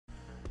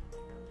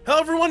Hello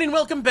everyone and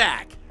welcome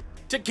back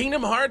to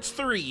Kingdom Hearts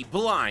 3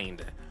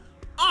 Blind.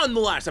 On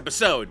the last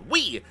episode,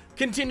 we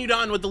continued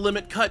on with the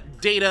Limit Cut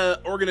Data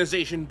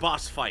Organization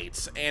boss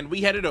fights, and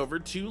we headed over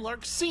to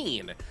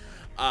Larxene,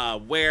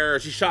 where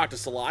she shocked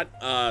us a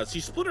lot.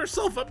 She split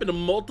herself up into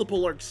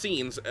multiple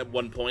Larxenes at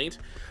one point,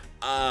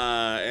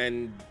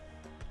 and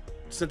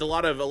sent a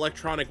lot of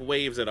electronic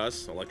waves at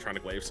us.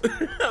 Electronic waves.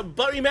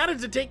 But we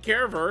managed to take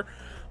care of her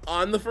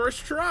on the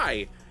first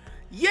try.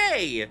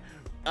 Yay!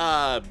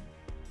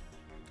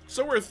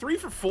 So we're 3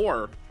 for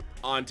 4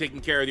 on taking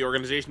care of the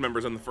organization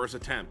members on the first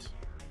attempt.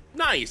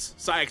 Nice!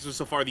 Syx was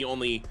so far the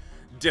only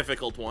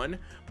difficult one.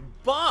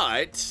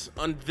 But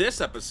on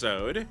this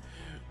episode,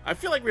 I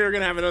feel like we're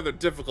gonna have another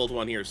difficult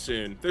one here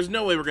soon. There's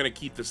no way we're gonna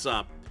keep this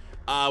up.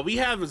 We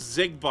have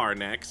Xigbar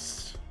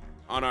next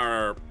on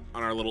our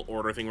little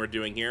order thing we're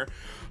doing here.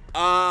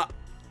 I've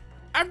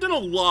done a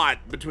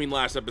lot between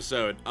last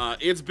episode.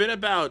 It's been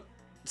about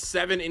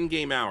 7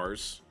 in-game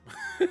hours.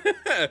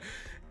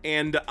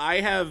 And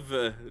I have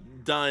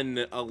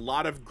done a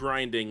lot of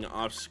grinding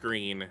off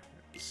screen,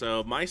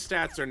 so my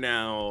stats are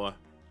now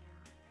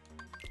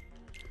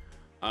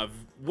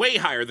way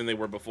higher than they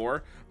were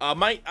before.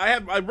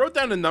 I wrote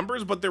down the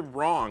numbers, but they're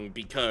wrong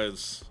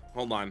because,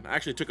 hold on, I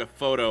actually took a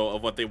photo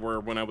of what they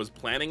were when I was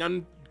planning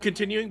on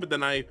continuing, but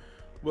then I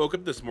woke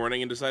up this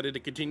morning and decided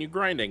to continue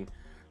grinding.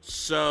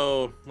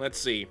 So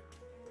let's see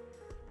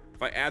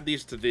if I add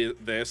these to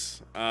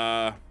this.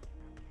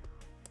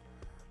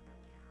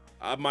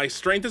 My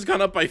strength has gone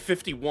up by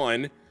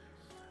 51.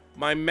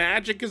 My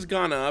magic has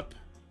gone up,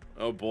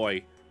 oh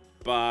boy,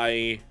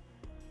 by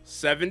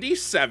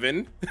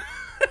 77.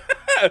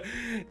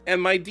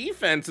 And my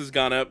defense has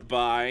gone up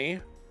by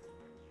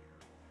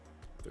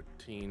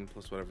 13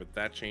 plus whatever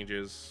that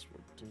changes.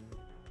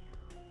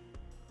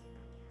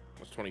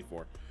 What's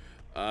 24?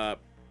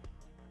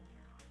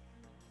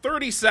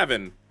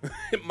 37.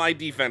 My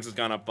defense has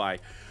gone up by.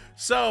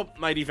 So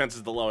my defense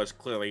is the lowest,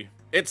 clearly.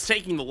 It's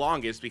taking the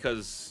longest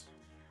because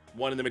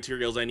one of the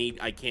materials I need,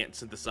 I can't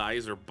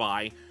synthesize or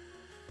buy.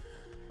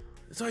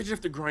 So I just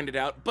have to grind it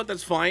out, but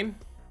that's fine.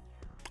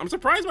 I'm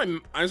surprised I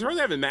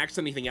haven't maxed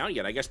anything out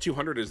yet. I guess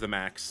 200 is the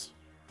max.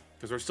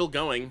 Because we're still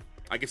going.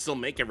 I can still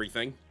make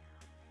everything.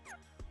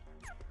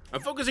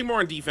 I'm focusing more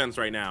on defense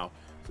right now.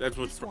 That's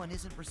what's, this one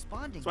isn't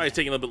responding. That's why it's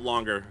taking a little bit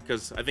longer,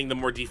 because I think the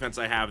more defense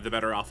I have, the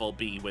better off I'll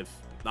be with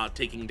not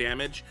taking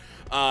damage.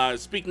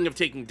 Speaking of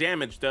taking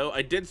damage, though,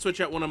 I did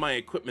switch out one of my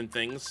equipment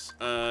things.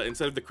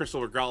 Instead of the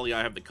Crystal Regalia,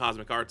 I have the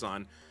Cosmic Arts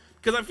on.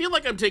 Because I feel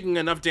like I'm taking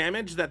enough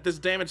damage that this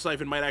damage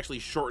siphon might actually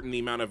shorten the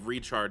amount of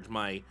recharge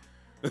my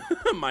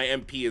my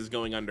MP is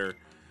going under.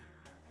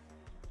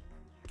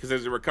 Because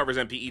as it recovers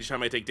MP each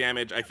time I take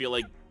damage, I feel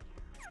like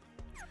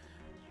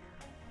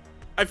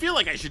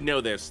I should know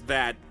this,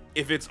 that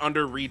if it's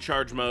under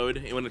recharge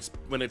mode,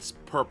 when it's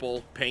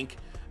purple, pink,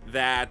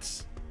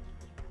 that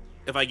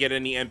if I get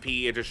any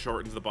MP, it just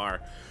shortens the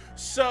bar.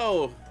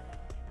 So,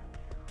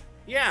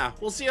 yeah,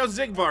 we'll see how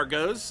Xigbar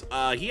goes.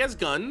 He has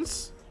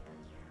guns.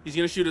 He's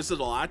gonna shoot us a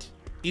lot.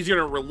 He's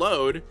gonna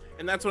reload,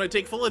 and that's when I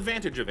take full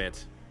advantage of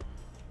it.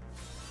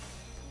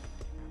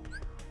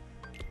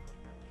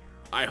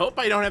 I hope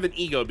I don't have an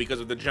ego because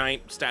of the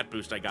giant stat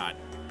boost I got.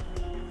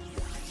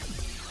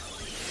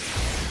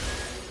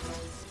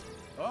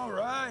 All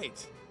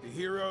right, the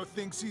hero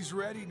thinks he's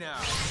ready now.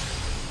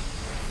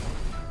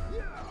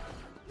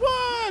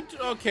 What?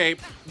 Okay,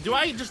 do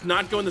I just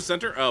not go in the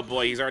center? Oh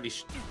boy, he's already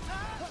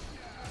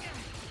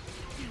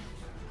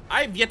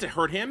I've yet to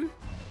hurt him.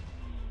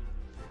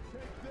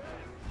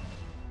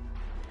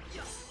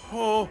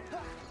 Oh.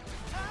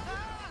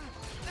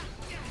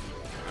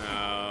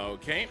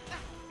 Okay.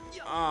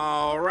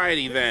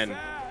 Alrighty then.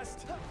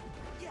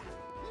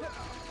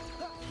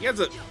 He has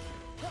a...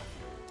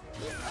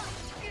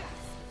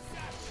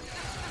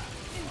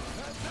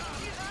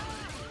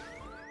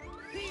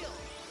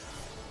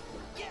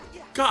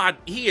 God,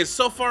 he is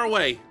so far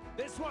away.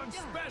 This one's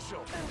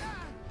special.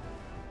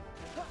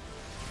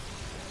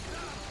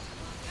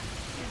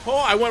 Oh,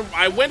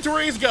 I went to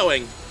where he's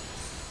going.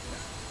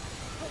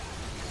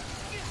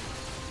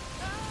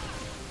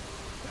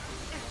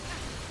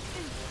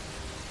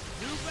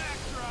 New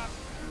backdrop.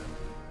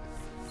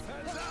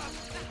 Heads up.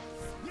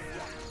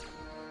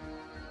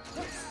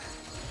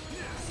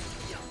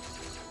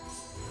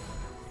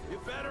 You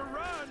better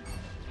run.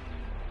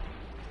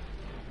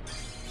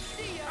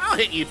 I'll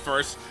hit you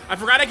first. I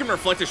forgot I can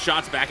reflect his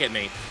shots back at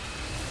me.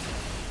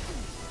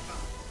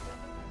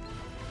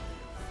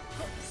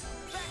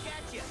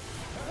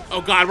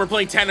 Oh god, we're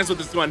playing tennis with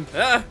this one.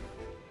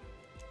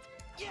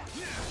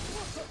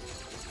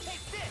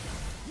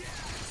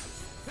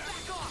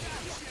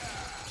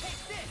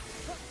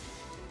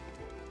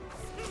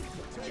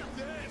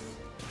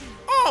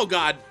 Oh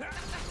god.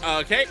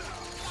 Okay.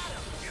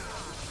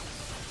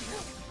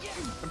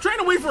 I'm trying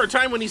to wait for a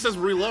time when he says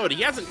reload.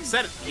 He hasn't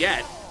said it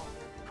yet.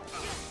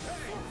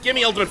 Give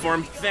me ultimate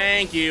form.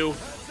 Thank you.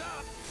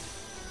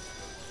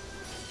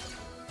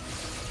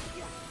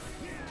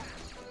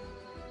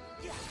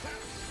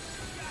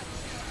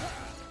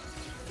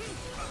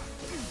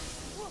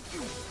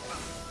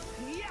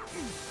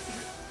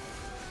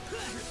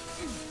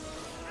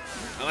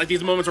 I like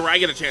these moments where I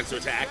get a chance to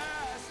attack.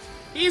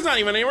 He's not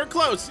even anywhere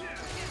close.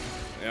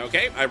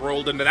 Okay, I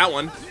rolled into that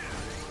one.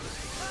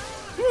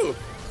 Whew.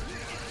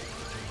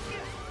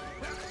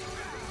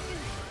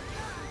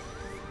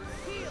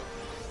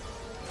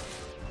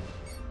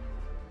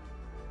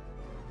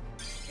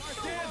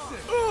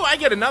 Ooh, I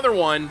get another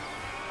one.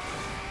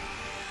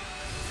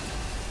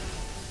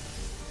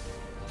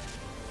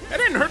 That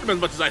didn't hurt him as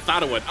much as I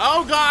thought it would.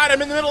 Oh god,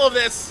 I'm in the middle of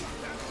this.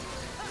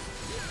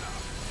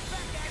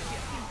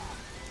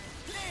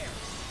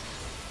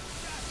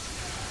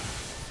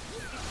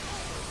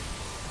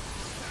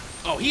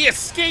 Oh, he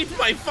escaped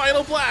my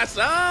final blast.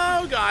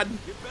 Oh god.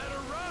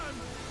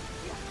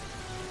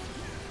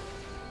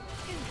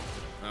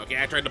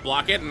 Okay, I tried to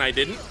block it and I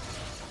didn't.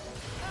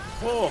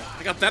 Oh,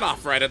 I got that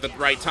off right at the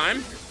right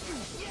time.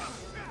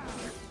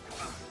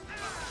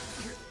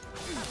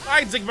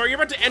 Alright, Zigbar, you're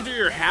about to enter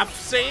your half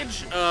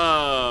stage.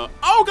 Oh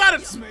god,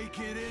 it's Make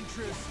it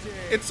interesting.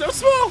 it's so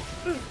small.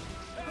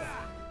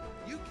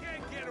 You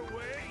can't get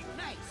away.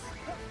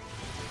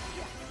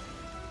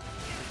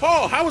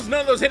 Oh, how is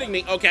none of those hitting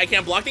me? Okay, I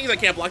can't block these, I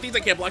can't block these,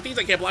 I can't block these,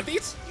 I can't block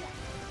these.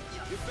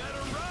 You better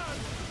run.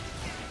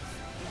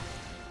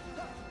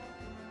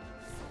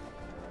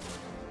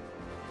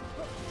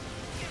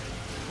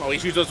 Oh, he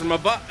shoots those from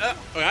above.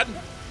 Oh god.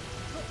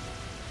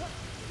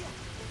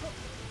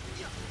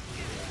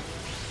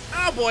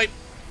 Oh boy.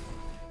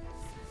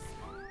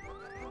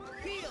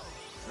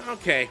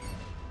 Okay.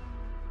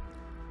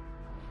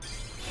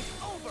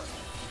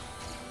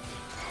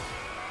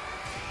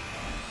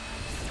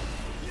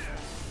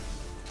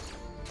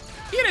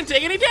 He didn't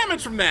take any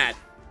damage from that.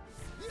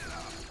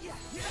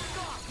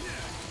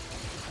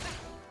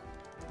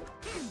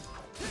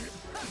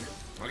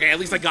 Okay, at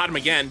least I got him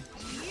again.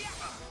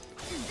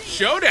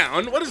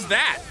 Showdown? What is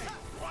that?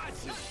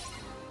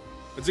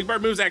 When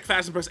Zigbar moves, act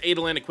fast and press A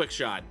to land a quick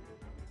shot.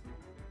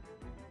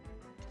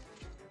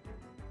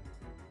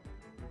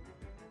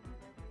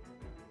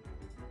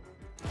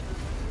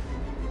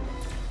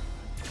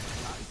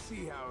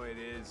 See how it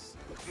is.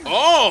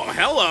 Oh,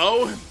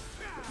 hello.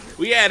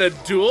 We had a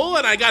duel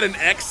and I got an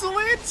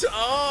excellent?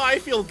 Oh, I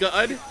feel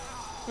good.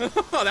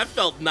 Oh, that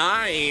felt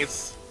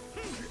nice.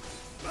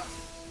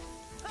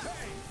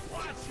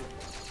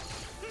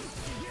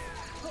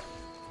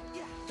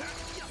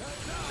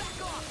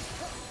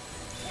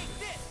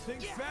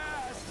 Think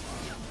fast.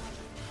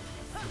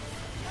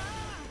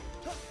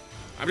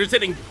 I'm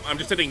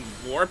just hitting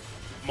warp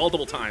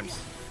multiple times.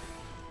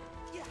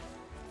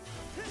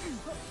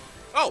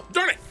 Oh,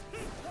 darn it.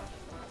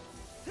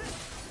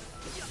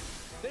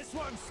 This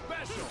one's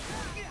special.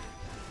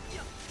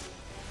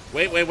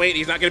 Wait,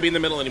 he's not gonna be in the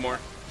middle anymore.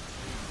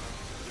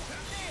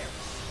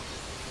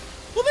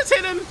 Will this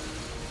hit him?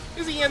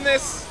 Is he in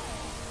this?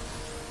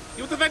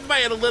 He was affected by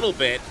it a little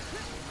bit.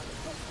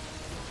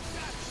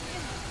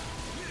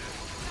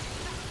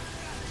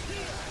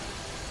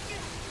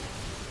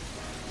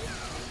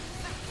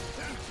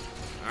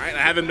 Alright,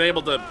 I haven't been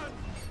able to...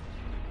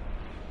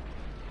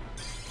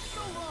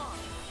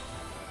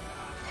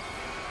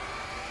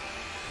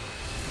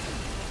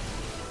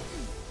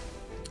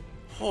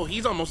 Oh,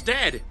 he's almost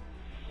dead.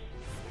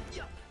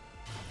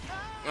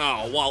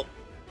 Oh, well.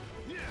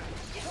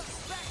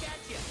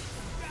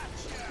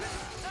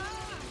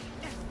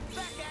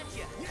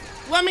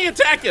 Let me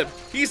attack him.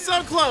 He's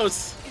so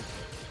close.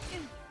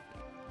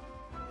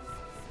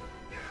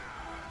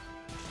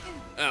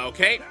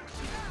 Okay.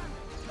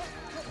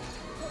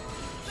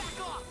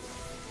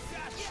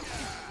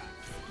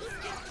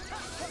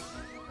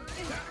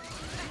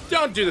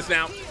 Don't do this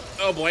now.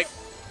 Oh boy.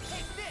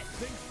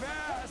 Think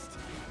fast.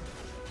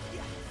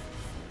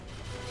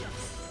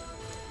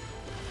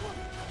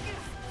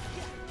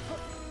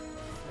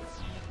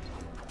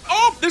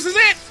 Oh, this is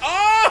it.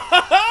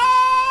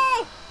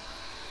 Oh!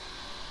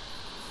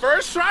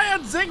 First try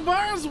on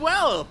Zigbar as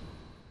well.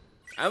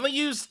 I only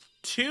used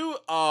 2.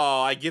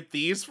 Oh, I get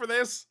these for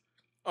this?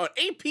 Oh, an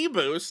AP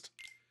boost.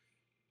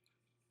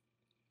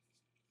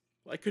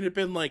 Why couldn't it have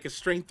been like a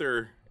strength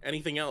or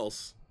anything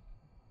else?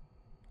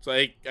 So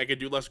I could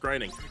do less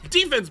grinding.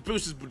 Defense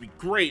boosts would be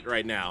great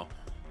right now.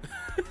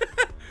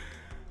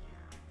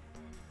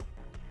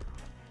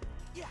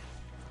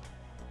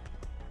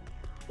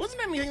 Wasn't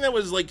anything that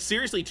was like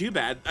seriously too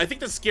bad. I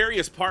think the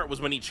scariest part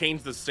was when he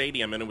changed the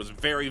stadium and it was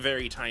very,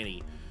 very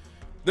tiny.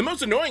 The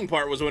most annoying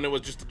part was when it was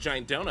just a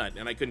giant donut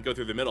and I couldn't go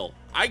through the middle.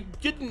 I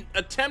didn't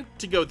attempt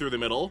to go through the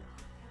middle,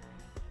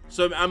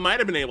 so I might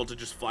have been able to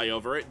just fly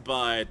over it,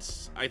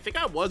 but I think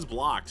I was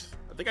blocked.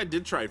 I think I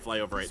did try to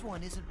fly over it. This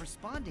one isn't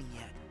responding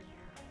yet.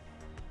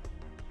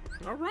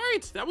 All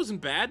right, that wasn't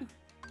bad.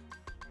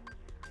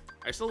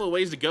 I still have a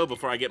ways to go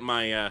before I get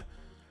my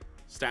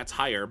stats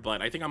higher,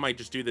 but I think I might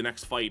just do the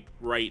next fight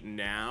right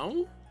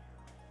now.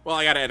 Well,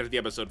 I gotta edit the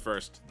episode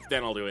first,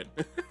 then I'll do it.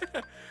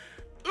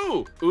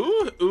 Ooh,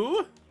 ooh,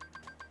 ooh.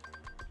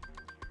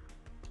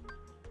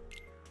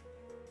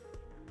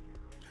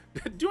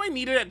 Do I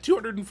need it at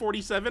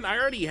 247? I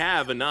already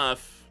have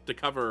enough to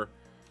cover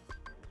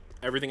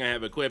everything I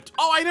have equipped.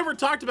 Oh, I never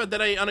talked about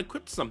that I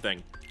unequipped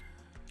something.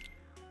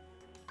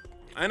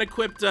 I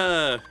unequipped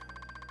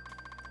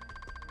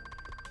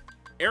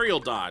aerial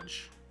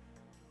dodge.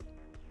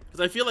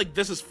 Because I feel like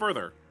this is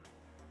further.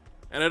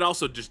 And it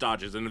also just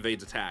dodges and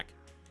evades attack.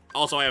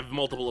 Also, I have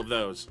multiple of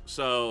those,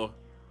 so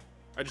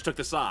I just took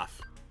this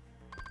off.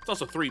 It's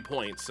also 3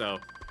 points, so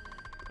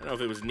I don't know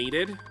if it was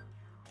needed.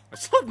 I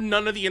still have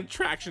none of the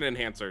attraction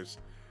enhancers.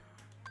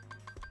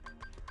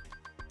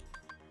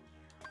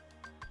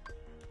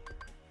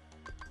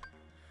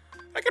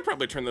 I could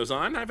probably turn those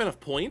on. I have enough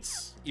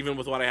points, even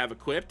with what I have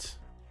equipped.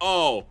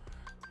 Oh,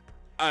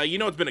 you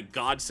know it's been a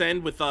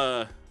godsend with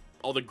all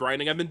the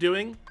grinding I've been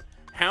doing?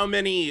 How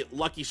many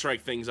Lucky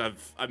Strike things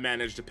I've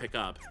managed to pick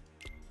up?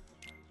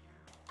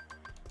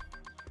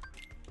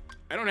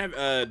 I don't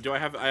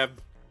have, I have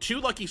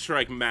 2 Lucky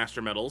Strike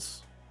Master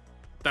Medals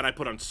that I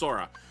put on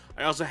Sora.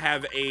 I also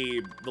have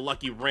the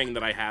Lucky Ring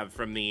that I have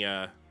from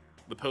the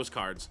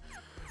postcards.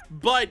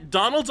 But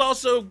Donald's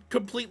also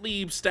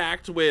completely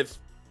stacked with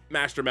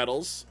Master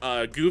Medals.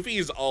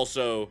 Goofy's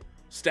also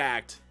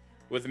stacked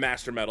with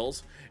Master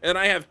Medals. And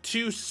I have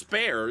 2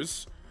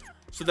 spares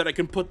so that I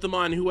can put them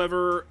on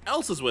whoever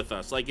else is with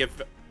us. Like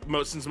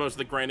since most of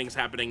the grinding is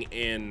happening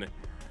in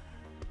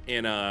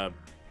the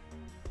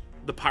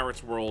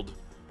Pirates World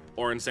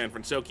or in San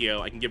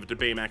Francisco, I can give it to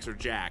Baymax or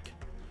Jack.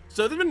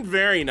 So they've been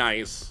very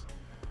nice.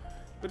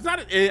 But it's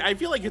not, I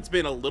feel like it's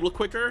been a little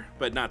quicker,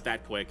 but not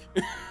that quick.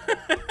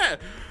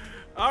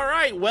 All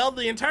right, well,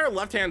 the entire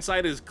left-hand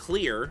side is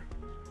clear.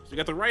 So we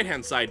got the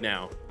right-hand side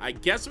now. I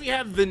guess we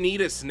have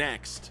Vanitas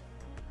next.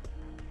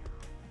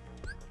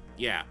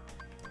 Yeah.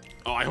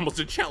 Oh, I almost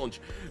did challenge.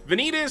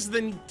 Vanitas,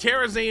 then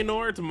Terra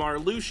Xehanort,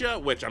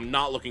 Marluxia, which I'm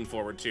not looking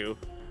forward to.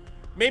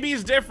 Maybe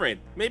he's different.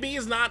 Maybe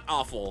he's not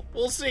awful.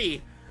 We'll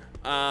see.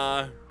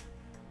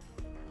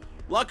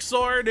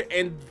 Luxord,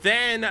 and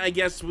then I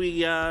guess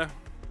we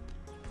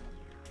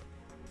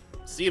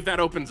see if that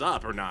opens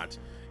up or not.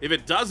 If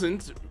it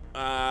doesn't,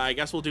 I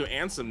guess we'll do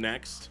Ansem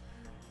next,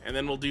 and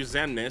then we'll do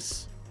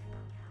Xemnas,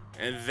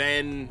 and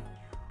then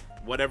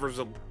whatever's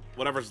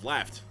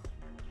left.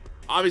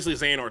 Obviously,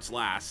 Xehanort's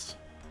last.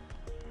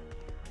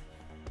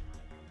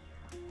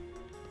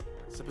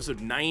 It's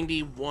episode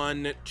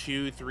 91,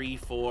 2, 3,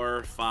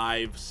 4,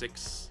 5,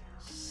 6,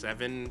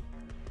 7.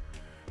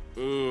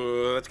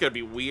 Ooh, that's gonna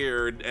be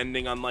weird,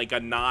 ending on like a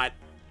not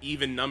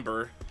even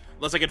number.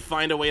 Unless I could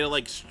find a way to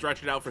like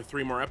stretch it out for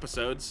 3 more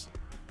episodes.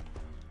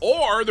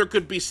 Or there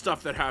could be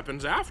stuff that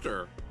happens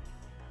after.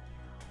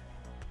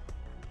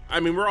 I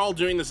mean, we're all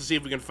doing this to see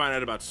if we can find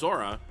out about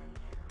Sora.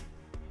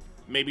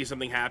 Maybe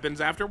something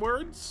happens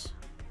afterwards?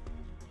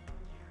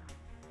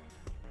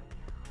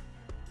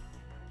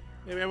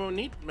 Maybe I won't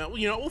need...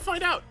 You know, we'll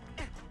find out.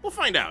 We'll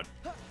find out.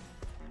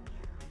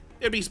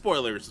 It'd be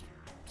spoilers,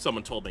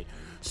 someone told me.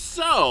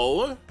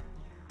 So,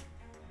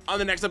 on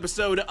the next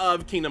episode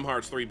of Kingdom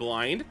Hearts 3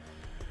 Blind,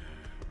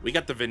 we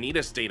got the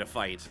Vanitas data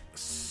fight.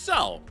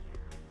 So,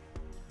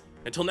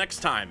 until next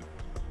time,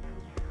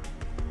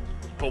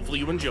 hopefully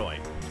you enjoy.